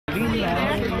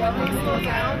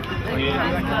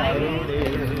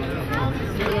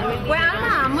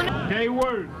They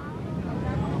were.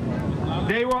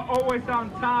 They were always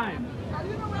on time.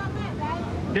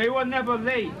 They were never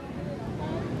late.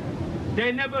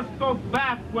 They never spoke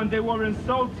back when they were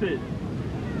insulted.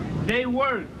 They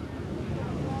worked.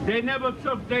 They never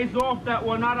took days off that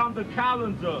were not on the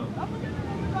calendar.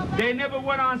 They never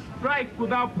went on strike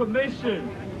without permission.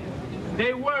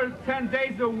 They worked 10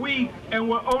 days a week and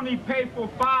were only paid for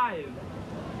 5.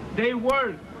 They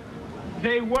worked.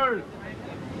 They worked.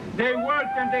 They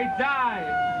worked and they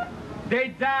died. They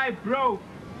died broke.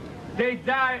 They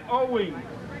died owing.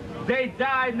 They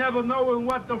died never knowing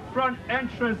what the front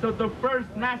entrance of the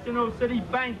First National City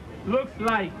Bank looks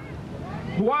like.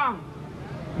 Juan,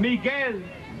 Miguel,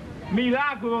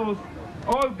 Milagros,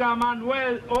 Olga,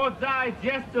 Manuel all died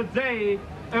yesterday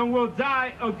and will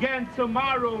die again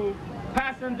tomorrow,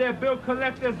 passing their bill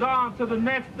collectors on to the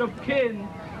next of kin.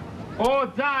 All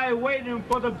die waiting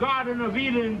for the Garden of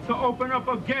Eden to open up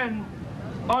again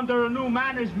under a new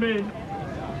management.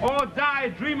 All die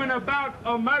dreaming about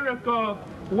America,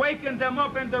 waking them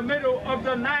up in the middle of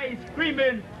the night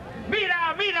screaming,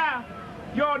 "Mira, mira!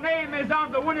 Your name is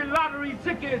on the winning lottery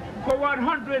ticket for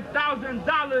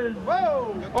 $100,000.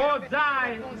 Or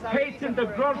die hating the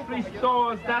grocery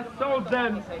stores that sold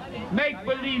them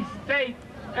make-believe steak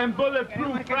and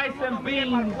bulletproof rice and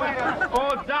beans.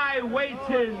 Or die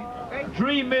waiting,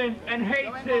 dreaming and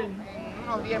hating.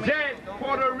 Dead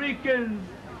Puerto Ricans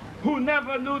who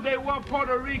never knew they were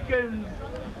Puerto Ricans,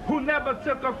 who never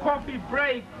took a coffee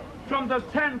break from the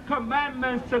 10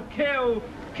 Commandments to kill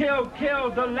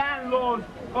the landlords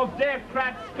of their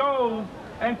cracked skulls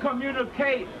and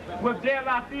communicate with their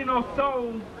Latino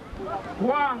souls.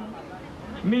 Juan,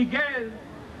 Miguel,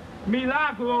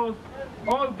 Milagros,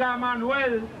 Olga,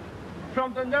 Manuel,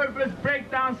 from the nervous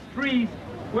breakdown streets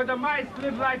where the mice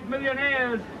live like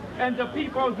millionaires and the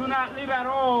people do not live at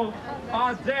all,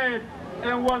 are dead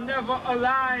and were never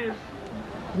alive.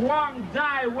 Juan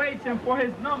died waiting for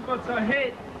his number to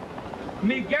hit.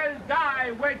 Miguel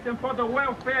died waiting for the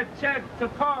welfare check to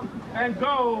come and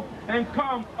go and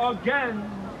come again.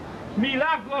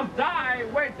 Milagros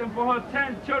died waiting for her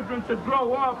 10 children to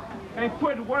grow up and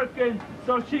quit working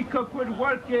so she could quit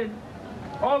working.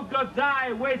 Olga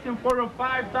died waiting for a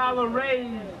 $5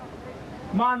 raise.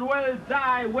 Manuel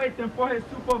died waiting for his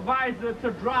supervisor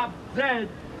to drop dead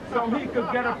so he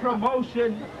could get a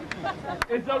promotion.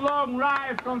 It's a long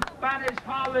ride from Spanish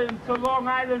Harlem to Long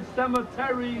Island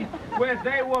Cemetery where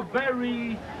they were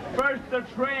buried. First the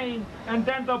train, and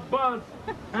then the bus,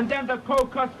 and then the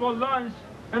coconuts for lunch,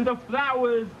 and the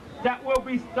flowers that will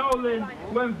be stolen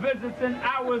when visiting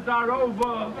hours are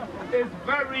over. It's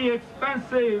very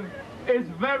expensive. It's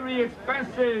very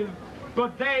expensive.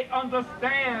 But they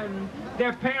understand.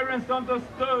 Their parents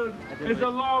understood. It's a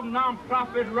long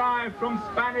non-profit ride from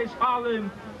Spanish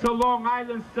Harlem to Long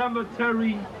Island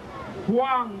Cemetery.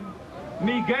 Juan,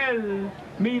 Miguel,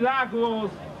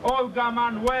 Milagros, Olga,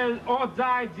 Manuel all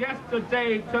died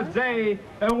yesterday, today,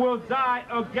 and will die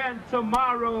again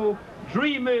tomorrow,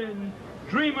 dreaming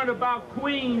about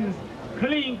Queens,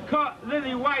 clean-cut,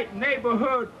 lily-white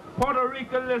neighborhood, Puerto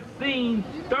Rican Lacine,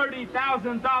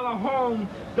 $30,000 home,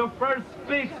 the first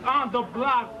fix on the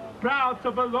block, proud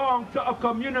to belong to a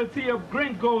community of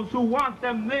gringos who want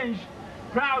them lynched,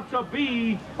 proud to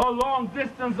be a long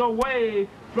distance away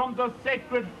from the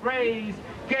sacred phrase,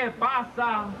 ¿Qué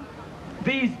pasa?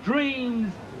 These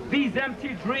dreams, these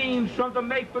empty dreams from the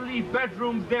make-believe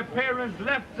bedrooms their parents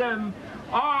left them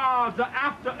are the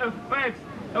after effects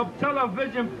of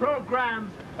television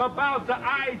programs about the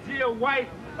ideal white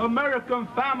American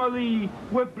family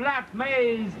with black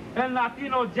maids and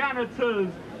Latino janitors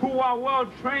who are well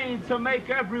trained to make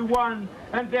everyone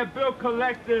and their bill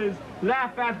collectors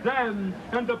laugh at them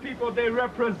and the people they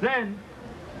represent.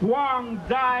 Juan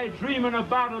died dreaming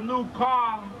about a new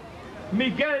car.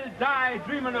 Miguel died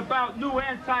dreaming about new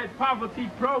anti-poverty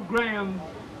programs.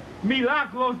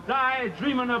 Milagros died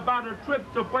dreaming about a trip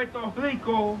to Puerto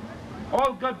Rico.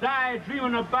 Olga died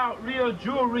dreaming about real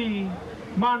jewelry.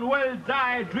 Manuel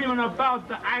died dreaming about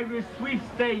the Irish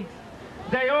sweepstakes.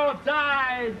 They all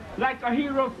died like a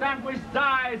hero sandwich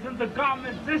dies in the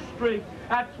garment district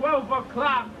at 12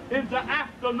 o'clock in the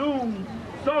afternoon.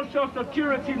 Social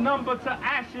security number to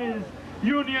ashes,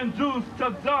 union dues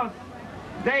to dust.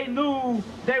 They knew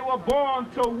they were born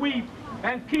to weep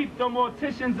and keep the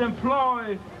morticians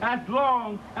employed as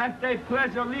long as they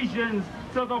pledge allegiance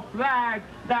to the flag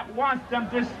that wants them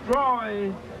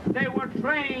destroyed. They were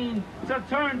trained to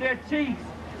turn their cheeks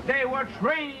They were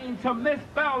trained to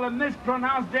misspell and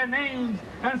mispronounce their names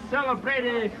and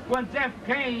celebrated when death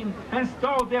came and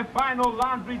stole their final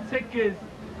lottery tickets.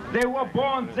 They were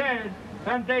born dead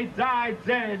and they died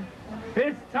dead.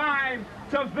 It's time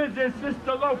to visit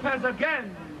Sister Lopez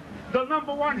again, the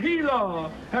 #1 healer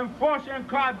and fortune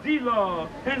card dealer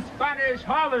in Spanish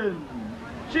Holland.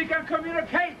 She can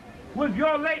communicate with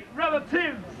your late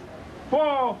relatives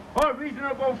for a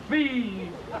reasonable fee.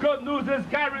 Good news is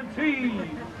guaranteed.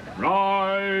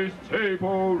 Rise,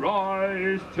 table,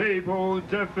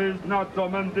 deaf is not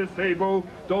dumb and disabled.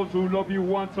 Those who love you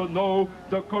want to know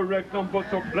the correct number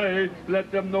to play.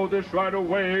 Let them know this right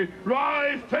away.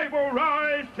 Rise,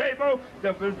 table,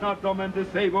 deaf is not dumb and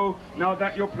disabled. Now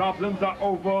that your problems are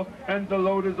over and the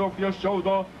load is off your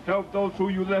shoulder, help those who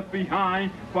you left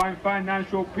behind find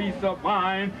financial peace of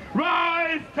mind.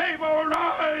 Rise, table,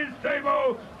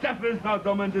 deaf is not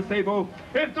dumb and disabled.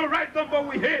 If the right number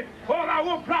we hit, all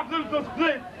our problems will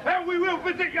split, and we will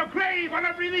visit your grave on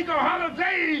every legal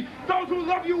holiday. Those who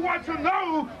love you want to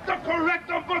know the correct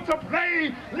number to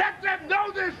play. Let them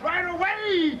know this right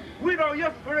away. We know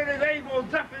your spirit is able,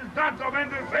 deaf is not dumb and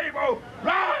disabled.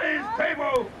 Rise,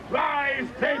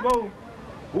 table.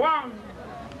 Juan,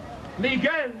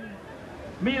 Miguel,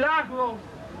 Milagros,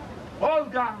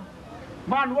 Olga,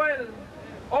 Manuel,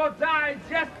 all died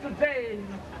yesterday,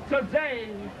 today,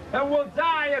 and will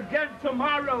die again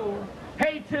tomorrow.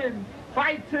 Hating,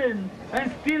 fighting,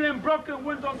 and stealing broken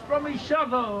windows from each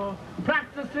other.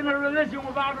 Practicing a religion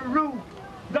without a roof.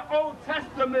 The Old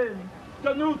Testament,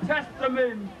 the New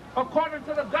Testament, according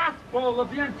to the gospel of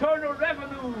the Internal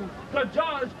Revenue, the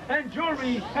judge and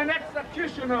jury and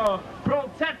executioner,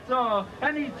 protector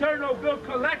and eternal bill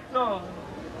collector.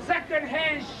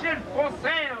 Second-hand shit for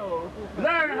sale.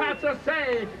 Learn how to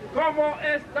say, "Como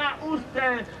está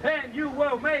usted?" and you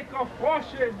will make a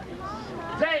fortune.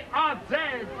 They are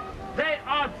dead,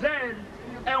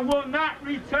 and will not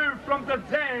return from the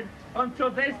dead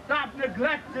until they stop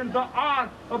neglecting the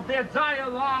art of their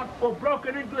dialogue for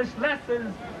broken English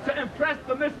lessons to impress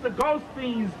the Mr.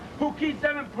 Goldsteins, who keep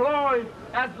them employed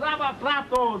as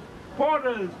lavaplatos,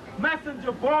 porters,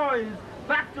 messenger boys,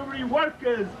 factory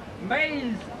workers,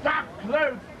 maids, stock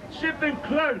clerks, shipping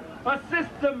clerk,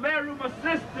 assistant, mailroom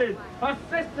assistant,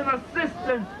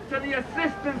 assistant to the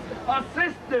assistant's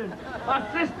assistant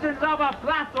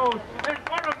lavaplatos, and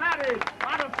automatic,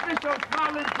 artificial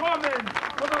smiling woman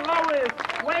for the lowest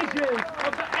wages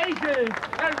of the ages,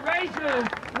 and raises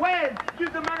when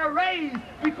give them a raise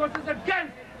because it's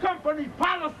against company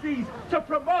policies to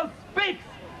promote speaks.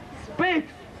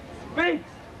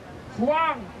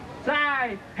 Juan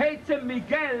died hating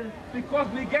Miguel because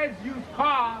Miguel's used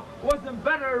car was in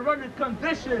better running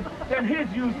condition than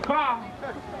his used car.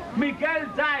 Miguel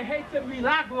died hating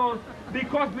Milagros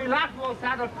because Milagros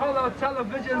had a color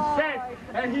television set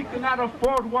and he could not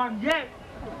afford one yet.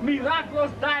 Milagros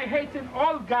died hating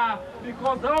Olga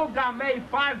because Olga made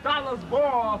 $5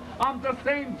 more on the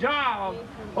same job.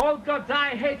 Olga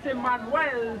died hating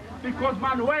Manuel because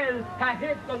Manuel had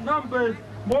hit the numbers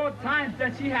more times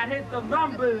than she had hit the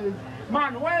numbers.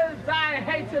 Manuel died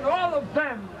hating all of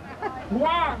them.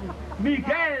 Juan,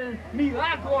 Miguel,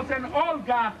 Milagros, and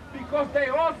Olga because they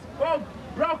all spoke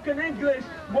broken English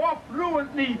more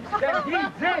fluently than he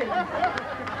did.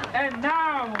 And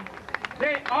now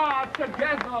they are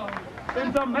together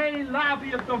in the main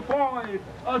lobby of the void,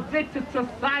 addicted to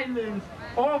silence,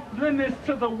 off limits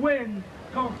to the wind,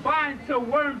 confined to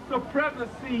worm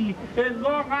supremacy in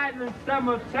Long Island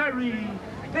Cemetery.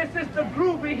 This is the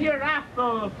groovy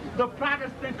hereafter the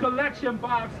Protestant collection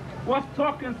box was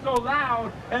talking so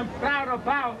loud and proud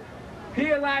about.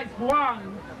 Here lies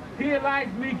Juan, here lies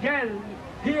Miguel,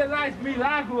 here lies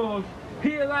Milagros,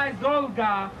 here lies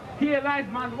Olga, here lies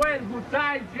Manuel, who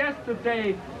died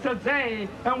yesterday, today,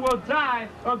 and will die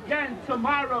again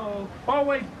tomorrow.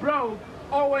 Always broke,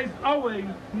 always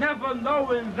owing, never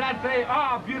knowing that they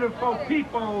are beautiful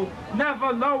people,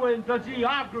 never knowing the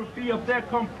geography of their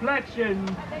complexion.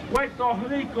 Puerto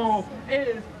Rico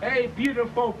is a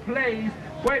beautiful place.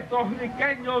 Puerto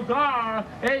Ricanos are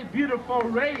a beautiful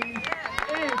race.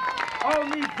 If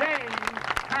only they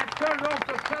had turned off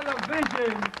the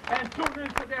television and tuned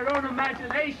into their own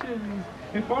imaginations,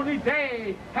 if only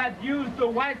they had used the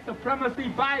white supremacy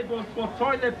Bibles for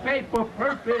toilet paper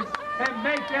purpose and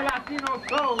made their Latino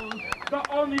souls the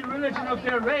only religion of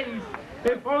their race,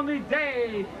 if only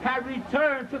they had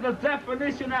returned to the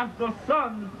definition of the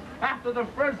sun after the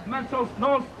first mental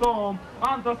snowstorm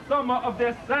on the summer of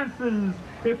their senses,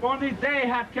 if only they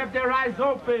had kept their eyes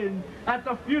open at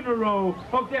the funeral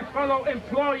of their fellow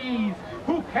employees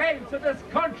who came to this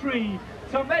country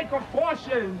to make a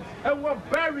fortune and were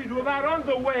buried without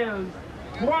underwears.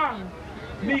 Juan,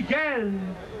 Miguel,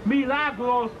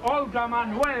 Milagros, Olga,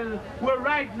 Manuel will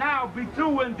right now be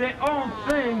doing their own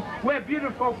thing, where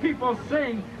beautiful people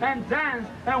sing and dance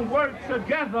and work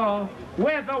together,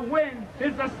 where the wind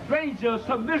is a stranger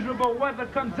to miserable weather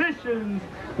conditions,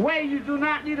 where you do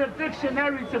not need a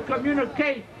dictionary to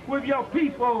communicate with your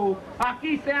people.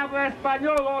 Aquí se habla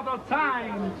español all the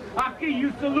time. Aquí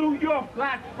you salute your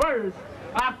flag first.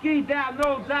 Aquí there are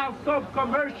no doubt soap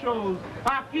commercials.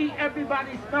 Aquí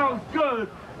everybody smells good.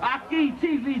 Aquí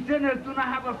TV dinners do not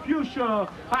have a future.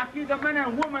 Aquí the men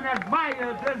and women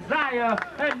admire, desire,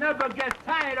 and never get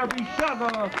tired of each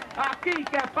other. Aquí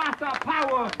que pasa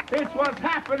power is what's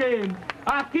happening.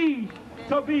 Aquí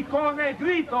to be called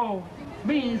negrito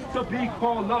means to be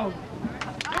called love.